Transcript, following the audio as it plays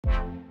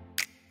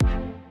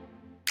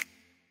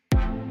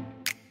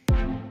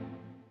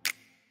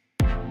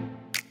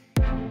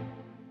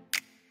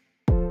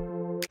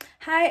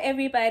Hi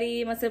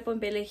everybody,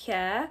 Masepombele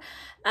here.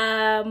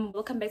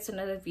 Welcome back to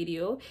another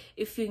video.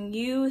 If you're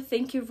new,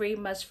 thank you very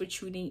much for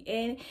tuning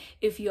in.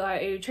 If you are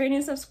a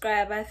returning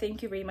subscriber,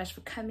 thank you very much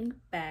for coming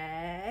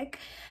back.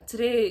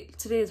 Today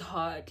is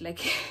hot,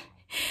 like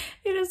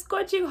it is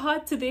scorching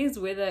hot. Today's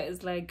weather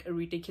is like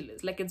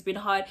ridiculous. Like it's been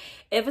hot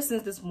ever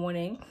since this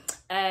morning,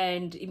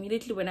 and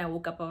immediately when I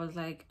woke up I was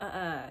like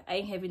I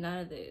ain't having none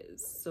of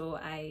this, so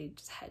I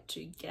just had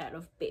to get out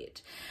of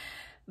bed.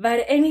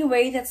 But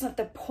anyway, that's not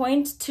the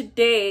point.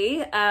 Today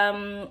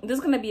this is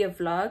gonna be a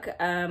vlog.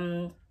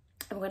 I'm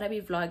gonna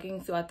be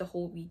vlogging throughout the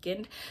whole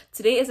weekend.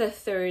 Today is a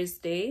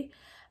Thursday.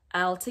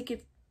 I'll take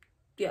it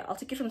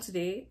from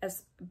today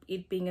as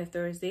it being a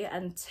Thursday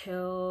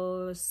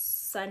until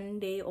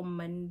Sunday or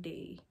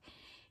Monday.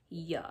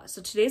 Yeah,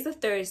 so today's a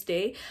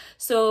Thursday,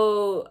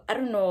 so I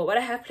don't know what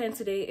I have planned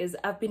today. Is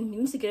I've been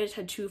meaning to get a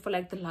tattoo for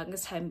like the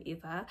longest time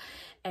ever,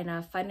 and I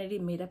finally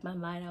made up my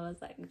mind. I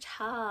was like,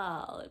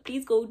 child,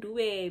 please go do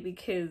it,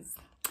 because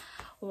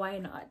why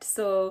not?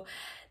 So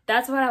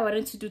that's what I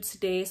wanted to do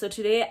today. So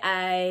today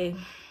I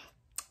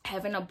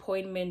have an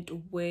appointment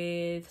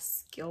with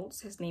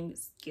Skills. His name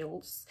is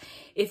Skills.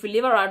 If you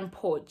live around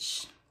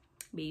Porch,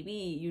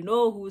 baby, you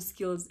know who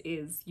Skills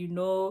is. You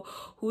know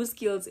who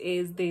Skills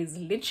is. There's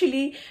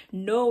literally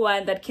no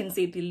one that can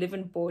say they live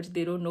in Port,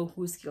 they don't know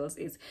who Skills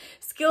is.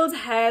 Skills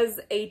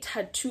has a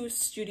tattoo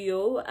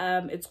studio.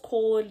 It's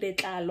called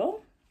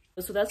Letlalo.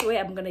 So that's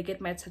where I'm gonna get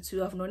my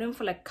tattoo. I've known him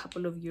for like a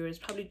couple of years,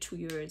 probably 2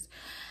 years.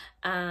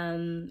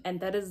 And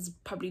that is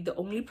probably the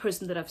only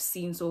person that I've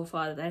seen so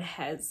far that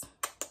has,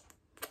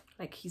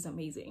 like, he's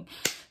amazing.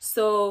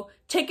 So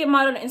check him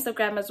out on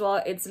Instagram as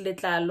well. It's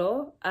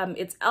Letlalo.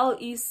 It's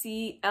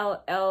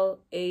Lecllallo,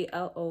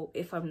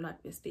 if I'm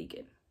not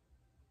mistaken.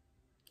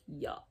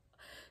 Yeah,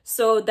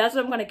 so that's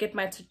where I'm gonna get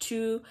my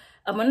tattoo.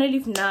 I'm gonna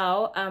leave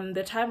now.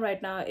 The time right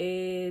now,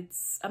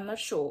 it's, I'm not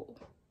sure,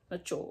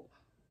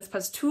 it's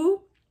past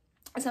 2,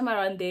 somewhere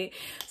around there.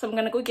 So I'm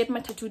gonna go get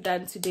my tattoo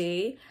done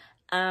today.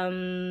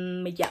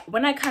 Yeah,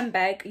 when I come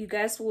back, you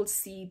guys will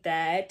see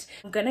that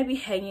I'm gonna be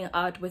hanging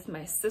out with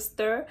my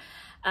sister,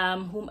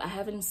 whom I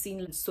haven't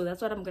seen. So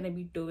that's what I'm gonna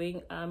be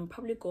doing.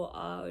 Probably go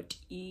out,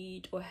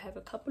 eat, or have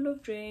a couple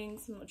of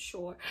drinks, I'm not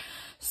sure.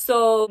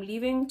 So I'm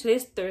leaving.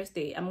 Today's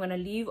Thursday. I'm gonna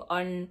leave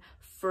on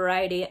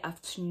Friday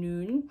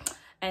afternoon,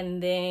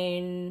 and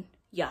then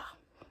yeah,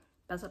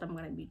 that's what I'm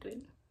gonna be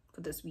doing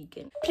for this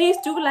weekend. Please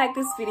do like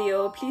this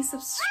video, please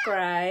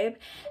subscribe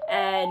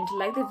and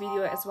like the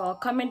video as well.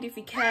 Comment if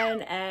you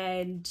can,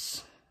 and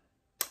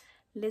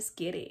let's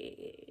get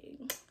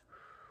it.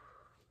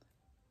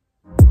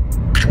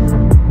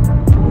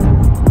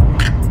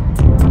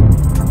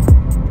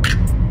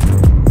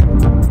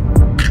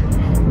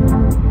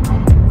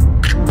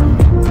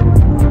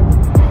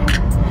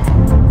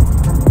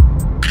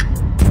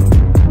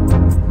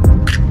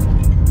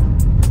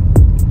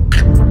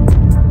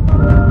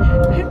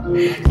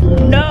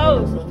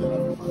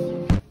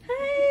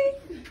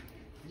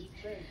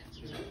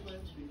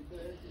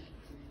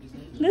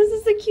 This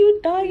is a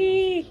cute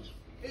doggy.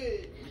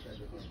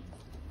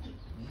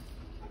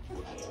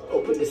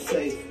 Open the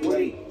safe,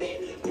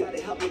 wait.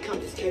 Gotta help me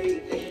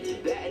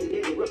confiscate. That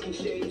nigga working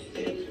shades.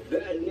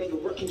 That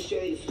nigga working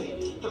shades.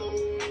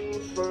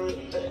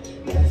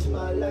 That's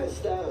my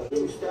lifestyle.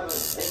 New style.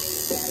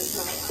 That's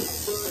how I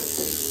front.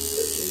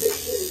 This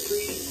shit is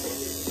free.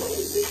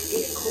 Only bitch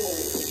get cold.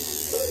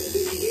 Only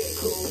bitch get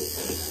cold.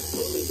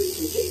 Only bitch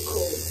get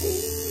cold.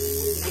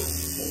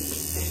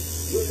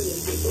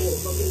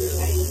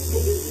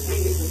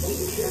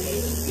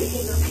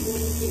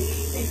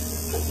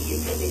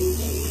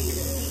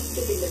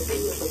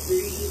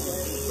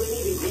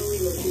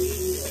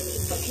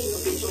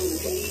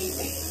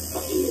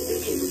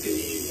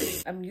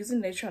 I'm using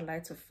natural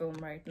light to film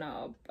right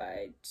now,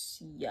 but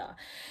yeah.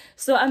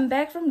 So I'm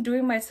back from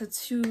doing my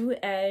tattoo,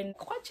 and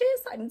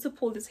I need to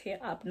pull this hair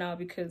up now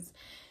because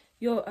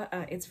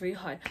it's very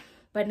hot.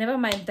 But never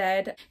mind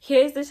that.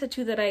 Here's the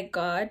tattoo that I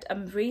got.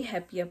 I'm very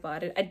happy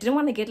about it. I didn't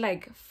want to get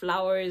like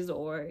flowers,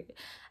 or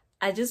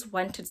I just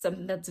wanted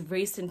something that's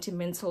very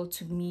sentimental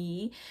to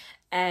me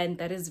and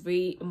that is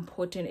very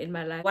important in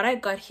my life. What I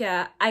got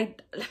here, I'm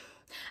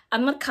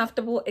not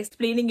comfortable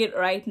explaining it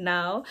right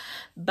now,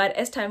 but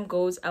as time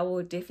goes, I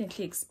will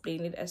definitely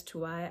explain it as to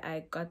why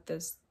I got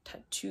this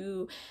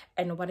tattoo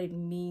and what it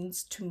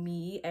means to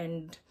me.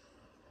 And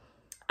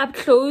up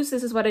close,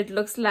 this is what it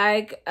looks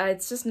like.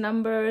 It's just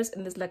numbers,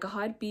 and there's like a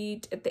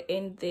heartbeat at the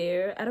end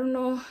there. I don't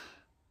know.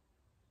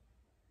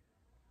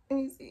 Let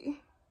me see.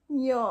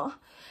 Yeah,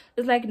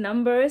 it's like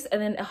numbers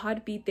and then a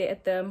heartbeat there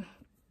at the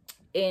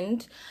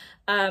end.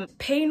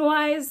 Pain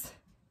wise,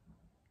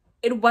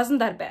 it wasn't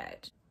that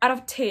bad. Out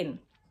of 10,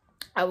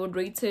 I would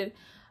rate it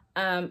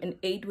an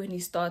 8 when he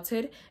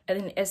started, and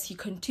then as he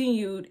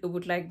continued, it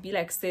would like be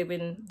like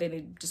 7. Then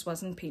it just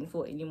wasn't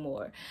painful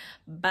anymore.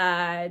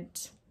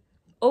 But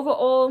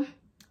overall,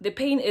 the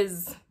pain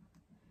is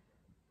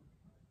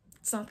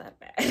it's not that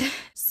bad.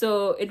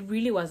 So it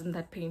really wasn't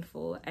that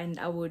painful, and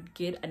I would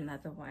get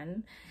another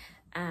one.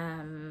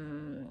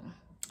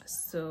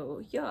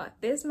 So yeah,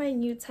 there's my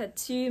new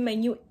tattoo, my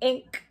new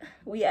ink.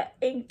 We are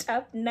inked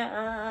up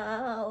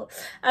now.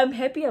 I'm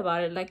happy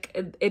about it. Like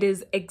it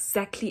is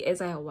exactly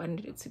as I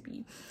wanted it to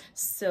be.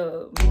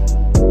 So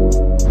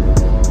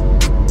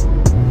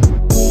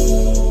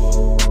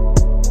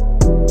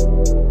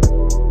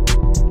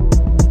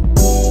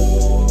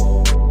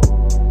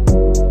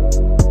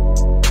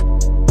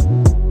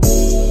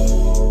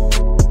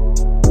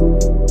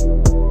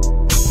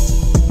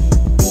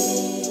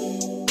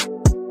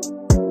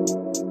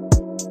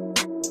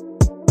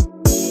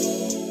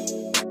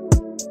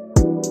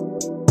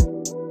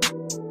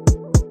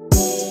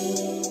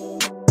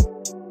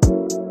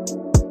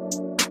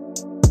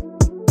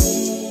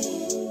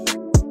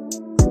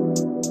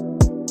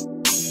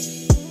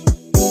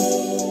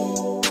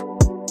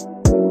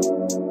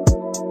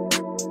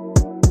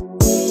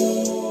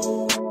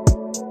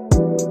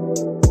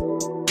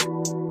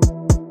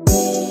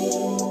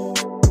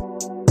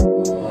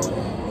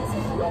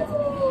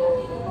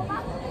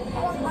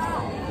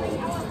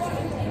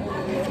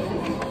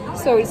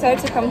we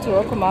decided to come to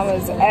Rocco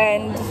Mama's,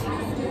 and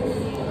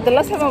the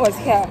last time I was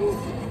here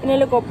in a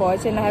little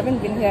porch, and I haven't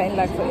been here in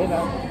like forever.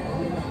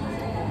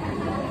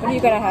 What are you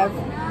gonna have?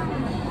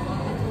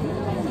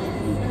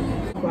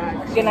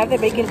 Guac. You're gonna have the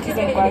bacon, cheese,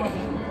 and guac.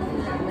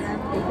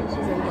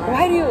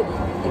 Why do you?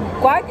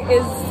 Guac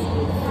is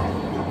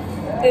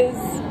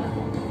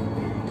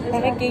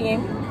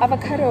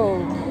avocado.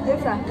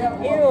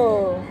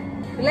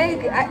 Ew.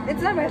 Like,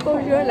 it's not my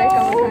fault. You don't like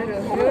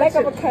avocado. I don't like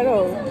avocado.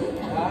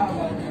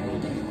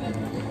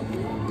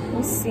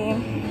 Let's see.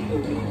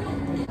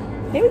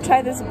 Let me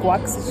try this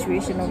guac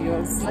situation of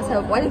yours.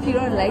 So what if you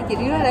don't like it?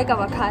 You don't like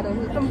avocado.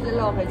 It's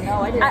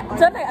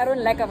not like I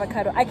don't like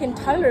avocado. I can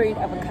tolerate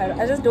avocado.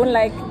 I just don't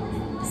like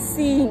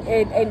seeing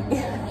it, and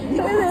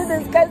this is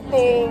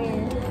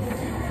disgusting.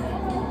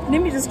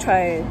 Let me just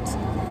try it.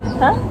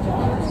 Huh?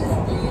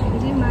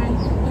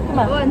 Come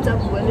on.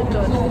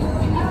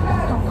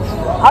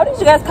 How did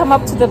you guys come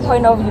up to the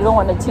point of you don't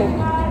want to tip?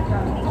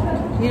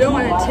 You don't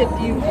want to tip,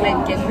 you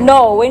like get.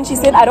 No, when she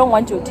said I don't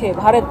want your tip,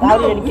 how did it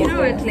get? You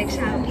know it's like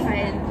sharp,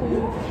 fine,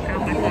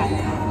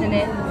 and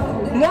then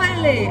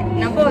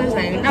number was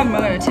like, no, I'm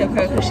not gonna tip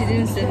her because she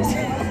didn't service.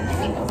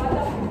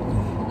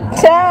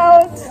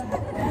 Child.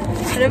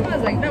 Number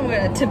was like, no, I'm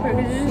gonna tip her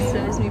because she didn't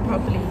service me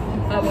properly.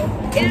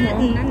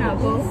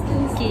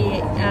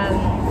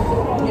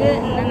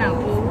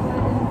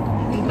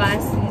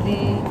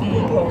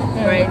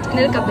 Right?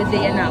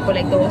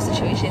 Like the whole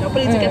situation.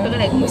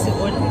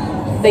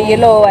 The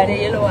yellow one. The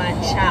yellow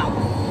one, sharp.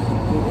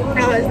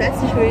 That was that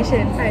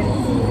situation. Fine.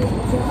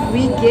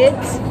 We get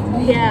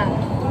here,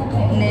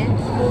 ne?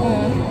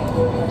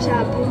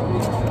 Sharp.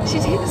 She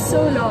takes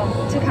so long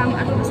to come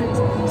out of it.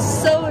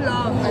 So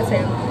long, I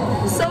said.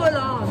 So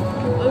long.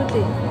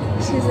 Okay.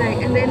 She's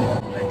like, and then, I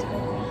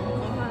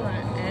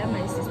am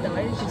my sister.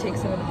 Why did you take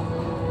so long?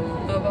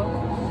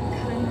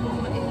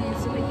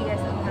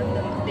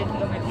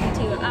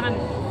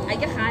 I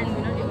get high,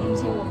 we're not your own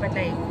table, but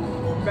like,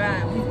 bruh,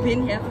 we've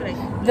been here for like.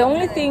 The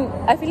only thing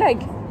I feel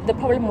like the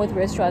problem with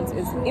restaurants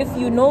is if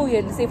you know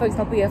you're, say for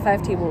example, you have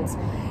 5 tables.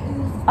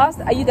 Ask,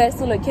 are you guys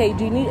still okay?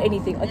 Do you need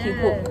anything? Okay,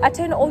 cool.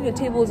 Attend all your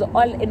tables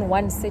all in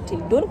one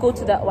sitting. Don't go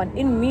to that one.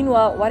 In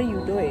meanwhile, what are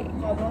you doing?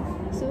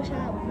 So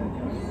sharp.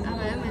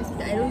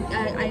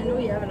 I know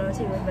you have a lot of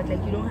tables, but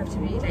like you don't have to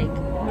be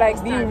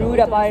like be rude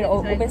about it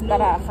or like,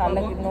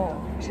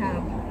 no,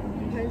 sharp.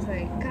 Because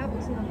like Cap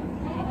was not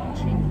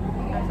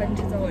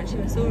she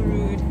was so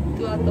rude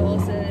throughout the whole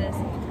service.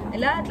 I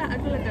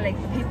feel like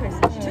the papers.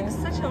 She took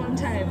such a long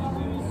time.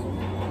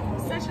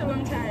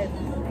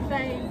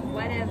 Fine,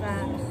 whatever.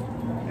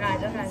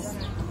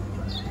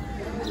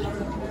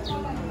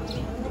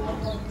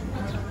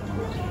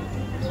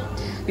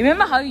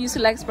 Remember how you used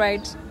to like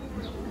Sprite?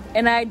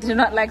 And I did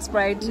not like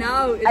Sprite.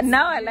 Now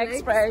I like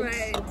Sprite.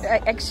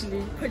 I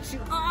actually put you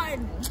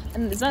on.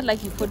 And it's not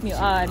like you put me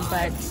on,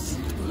 but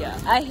yeah,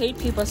 I hate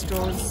paper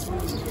straws.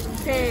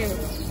 Hey.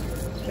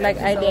 Like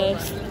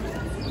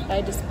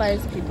I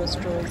despise paper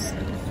straws.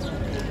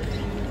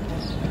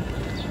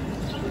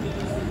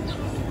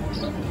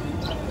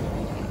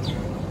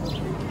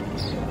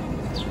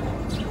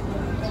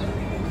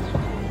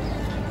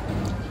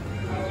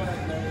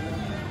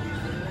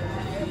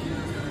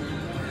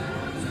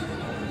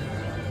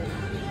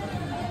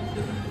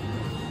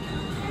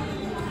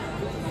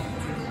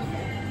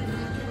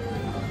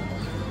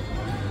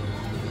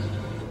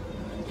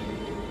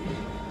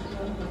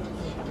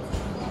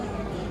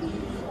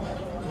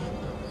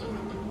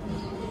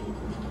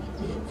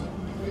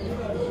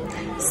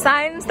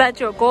 Signs that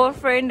your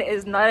girlfriend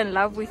is not in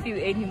love with you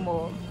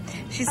anymore.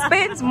 She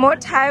spends more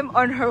time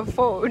on her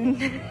phone.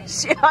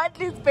 She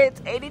hardly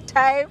spends any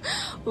time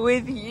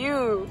with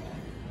you.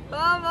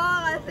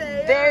 Mama,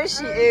 there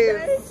she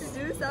is. To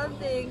do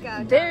something.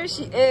 There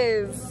she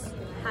is.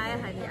 Hi,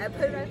 honey. I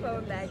put my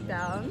phone back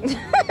down.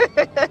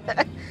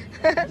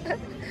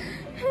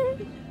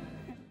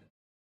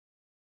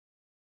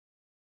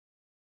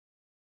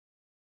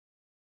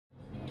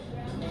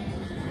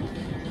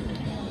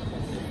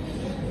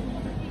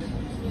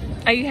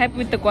 Are you happy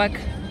with the guac?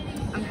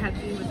 I'm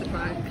happy with the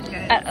guac,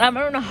 guys. I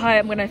don't know how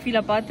I'm gonna feel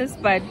about this,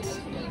 but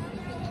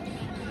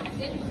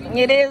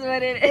it is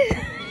what it is.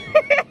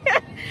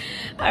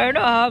 I don't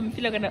know how I'm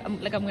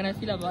gonna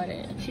feel about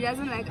it. She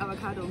doesn't like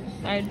avocado.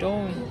 I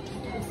don't.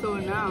 So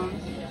now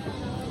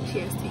she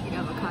has to eat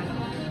avocado,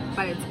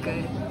 but it's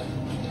good.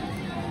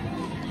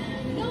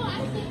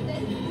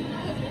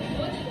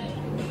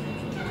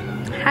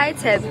 Hi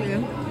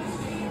Tabby.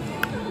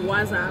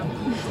 What's up?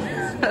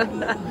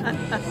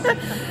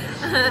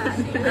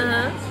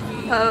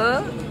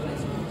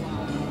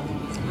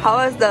 How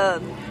was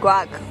the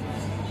guac?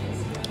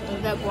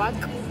 The guac?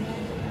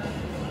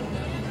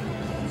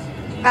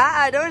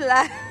 I don't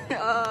like. It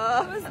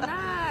was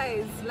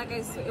nice. Like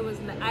I said, it was.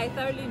 I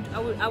thoroughly.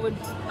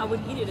 I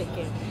would eat it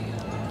again.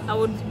 I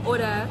would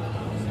order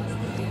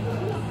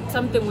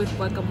something with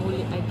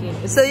guacamole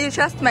again. So you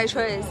trust my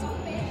choice?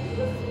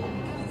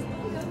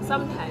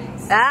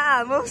 Sometimes.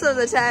 Most of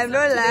the time.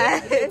 Don't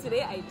lie.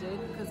 Today I did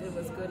because it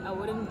was good. I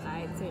wouldn't lie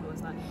and say it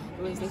was not.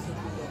 It was just good.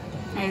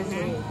 I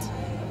enjoyed it.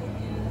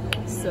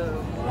 So.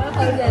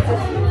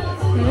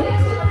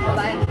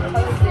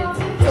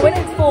 So when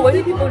it's full, what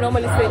do people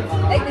normally say?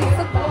 Like they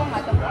took more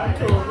like a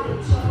control.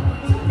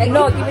 Like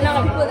no, giving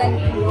out people that you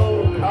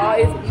know. Oh,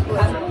 it's People,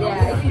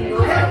 yeah, if you know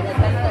that the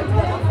person that's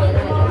more fair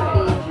than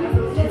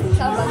they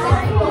some of them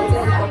people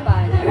don't go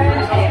by.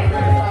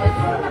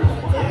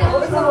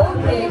 It's a whole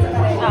thing.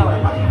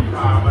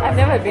 I've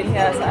never been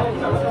here, so I don't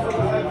know.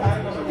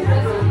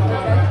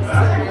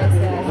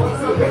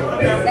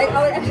 Like I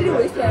would actually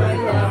wish to have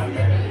been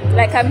here.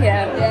 Like come here.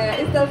 Yeah,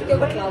 instead of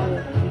give a travel.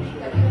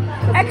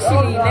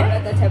 Actually, I'm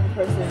not that type of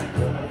person.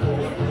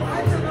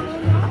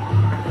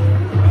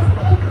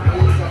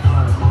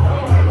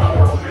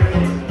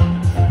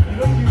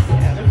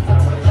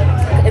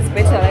 It's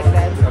better like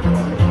that.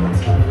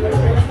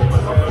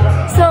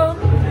 So,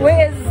 where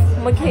is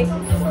Moke?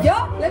 Yo,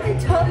 let me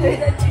tell you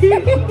the tea.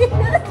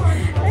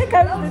 Here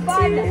comes the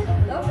tea.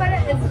 Avocado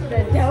is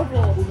the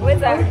devil.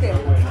 Where's that? Okay,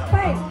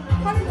 fine.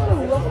 How did you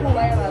know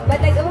whatever? But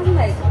like it wasn't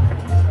like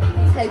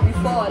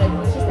before. Like it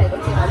was just like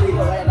okay, I'll do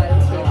whatever.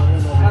 Okay.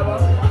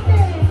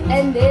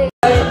 And then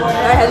I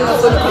had a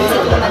phone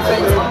conversation with my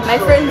friends. My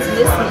friends miss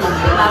me,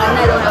 and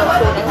I don't have a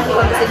phone. I can't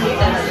conversate with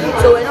them.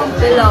 So when I'm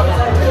built up,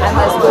 I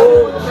must go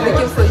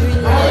looking for you.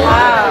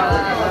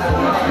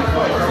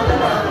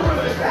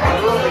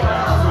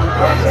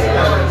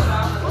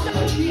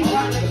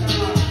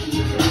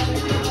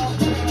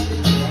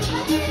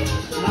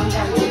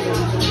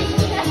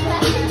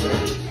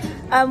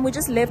 We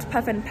just left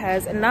Puff and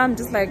Paz, and now I'm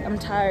just like I'm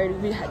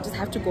tired. We just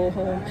have to go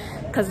home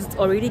because it's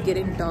already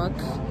getting dark.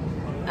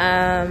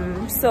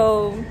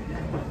 So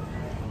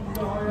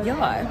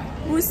yeah,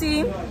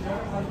 Lucy,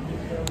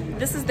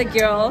 this is the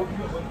girl,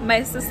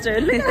 my sister.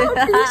 Look at how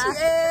pretty she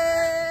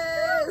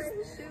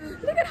is.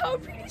 Look at how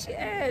pretty she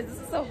is.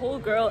 This is a whole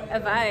girl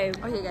vibe.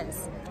 Okay,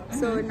 guys.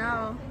 So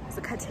now it's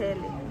a cartel.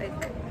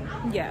 Like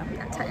Yeah,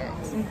 I'm tired.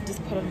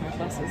 just put on my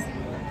glasses.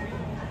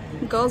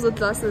 Girls with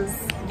glasses.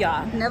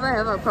 Yeah, Never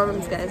have our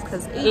problems, guys,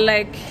 because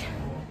like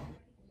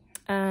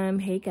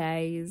hey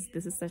guys,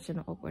 this is such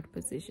an awkward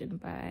position,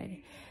 but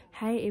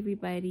hi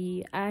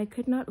everybody. I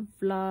could not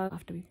vlog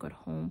after we got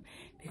home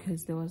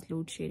because there was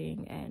load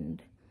shedding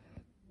and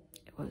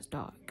it was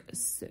dark,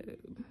 so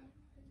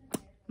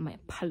my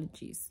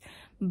apologies.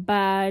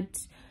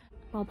 But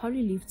I'll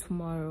probably leave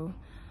tomorrow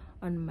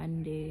on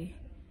Monday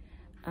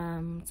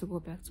to go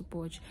back to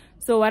Porch.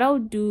 So what I'll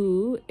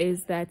do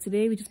is that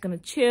today we're just gonna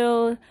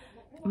chill.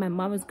 My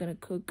mom is gonna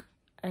cook,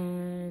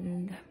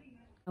 and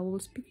I will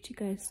speak to you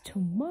guys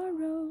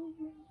tomorrow.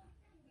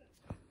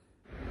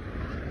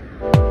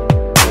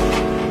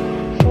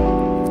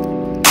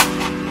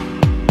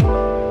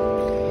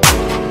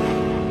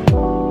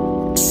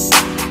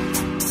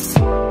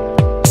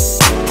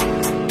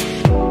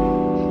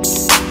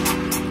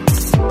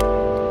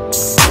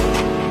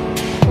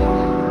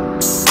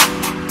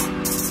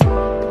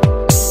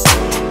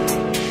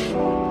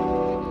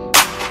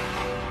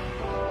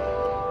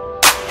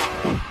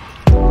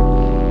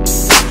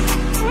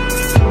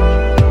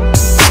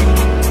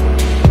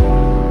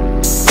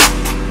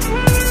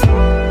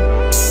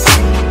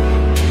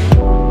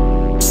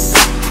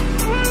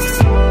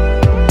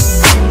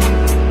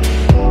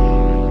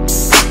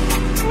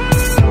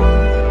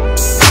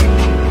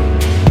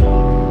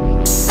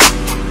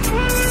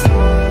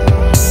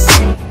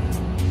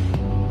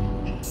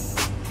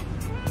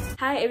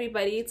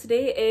 Everybody,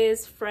 today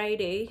is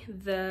Friday.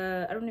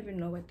 I don't even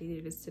know what day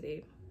it is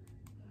today.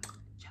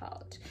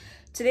 Child.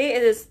 Today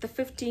is the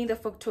 15th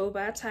of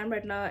October. Time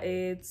right now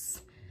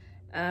it's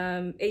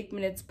 8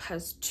 minutes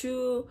past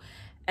 2,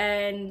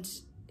 and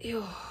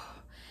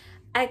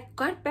I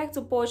got back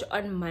to Porch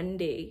on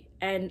Monday,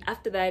 and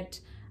after that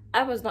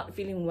I was not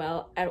feeling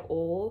well at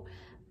all.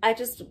 I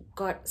just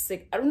got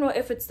sick. I don't know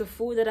if it's the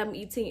food that I'm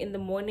eating in the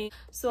morning,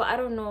 so I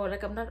don't know,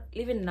 like I'm not,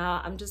 even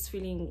now I'm just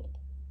feeling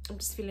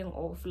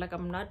off, like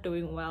I'm not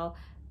doing well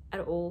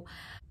at all.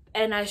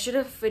 And I should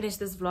have finished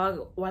this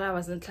vlog while I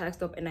was in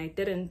Klerksdorp, and I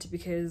didn't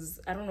because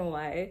I don't know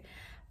why.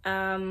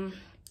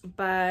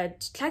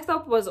 but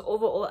Klerksdorp was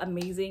overall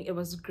amazing. It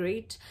was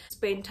great.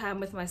 Spend time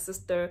with my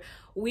sister.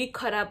 We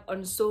caught up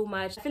on so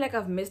much. I feel like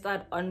I've missed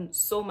out on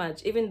so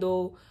much, even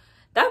though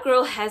that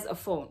girl has a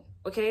phone.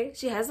 Okay,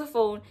 she has a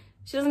phone.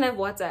 She doesn't have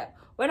WhatsApp.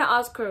 When I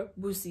ask her,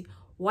 Busi,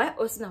 why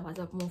also not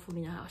WhatsApp more phone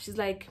in your house? She's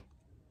like,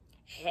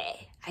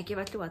 hey, I gave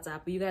out the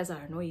WhatsApp, but you guys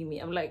are annoying me.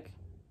 I'm like,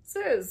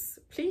 sis,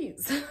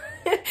 please.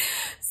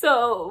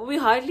 So we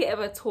hardly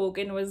ever talk,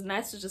 and it was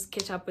nice to just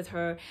catch up with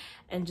her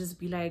and just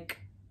be like,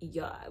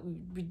 yeah,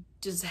 we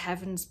just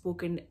haven't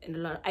spoken in a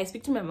lot. I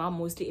speak to my mom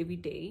mostly every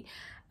day.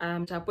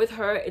 Up with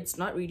her, it's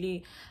not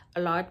really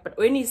a lot, but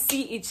when we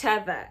see each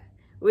other,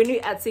 when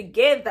we are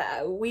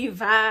together, we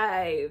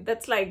vibe.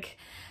 That's like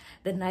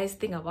the nice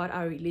thing about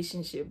our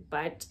relationship.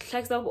 But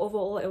Klerksdorp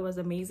overall, it was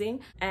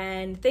amazing.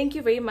 And thank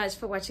you very much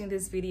for watching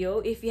this video.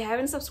 If you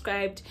haven't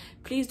subscribed,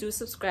 please do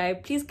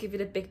subscribe. Please give it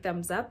a big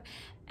thumbs up,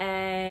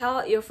 and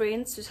tell your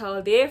friends to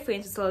tell their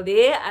friends to tell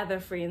their other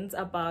friends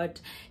about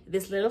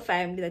this little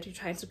family that we're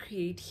trying to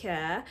create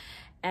here.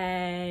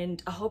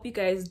 And I hope you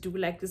guys do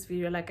like this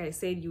video. Like I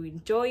said, you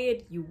enjoy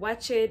it, you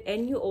watch it,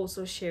 and you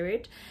also share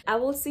it. I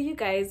will see you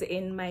guys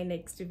in my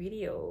next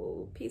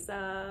video. Peace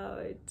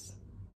out.